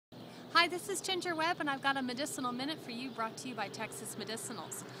Hi, this is Ginger Webb, and I've got a medicinal minute for you brought to you by Texas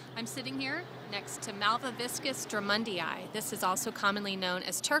Medicinals. I'm sitting here next to Malvaviscus Drummondii. This is also commonly known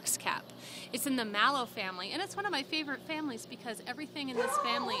as Turk's cap. It's in the mallow family, and it's one of my favorite families because everything in this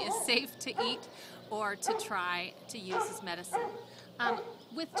family is safe to eat or to try to use as medicine.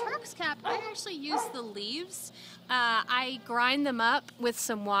 With Turk's cap, I actually use the leaves. I grind them up with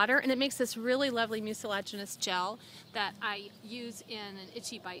some water, and it makes this really lovely mucilaginous gel that I use in an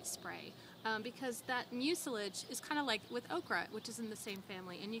itchy bite spray. Because that mucilage is kind of like with okra, which is in the same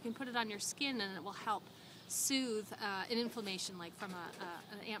family, and you can put it on your skin and it will help soothe an inflammation like from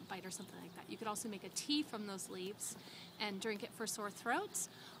an ant bite or something like that. You could also make a tea from those leaves and drink it for sore throats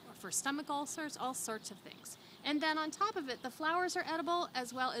or for stomach ulcers, all sorts of things. And then on top of it, the flowers are edible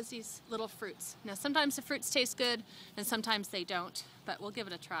as well as these little fruits. Now sometimes the fruits taste good and sometimes they don't, but we'll give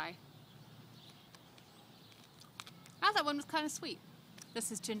it a try. I thought that one was kind of sweet.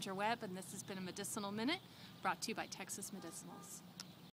 This is Ginger Webb, and this has been a Medicinal Minute brought to you by Texas Medicinals.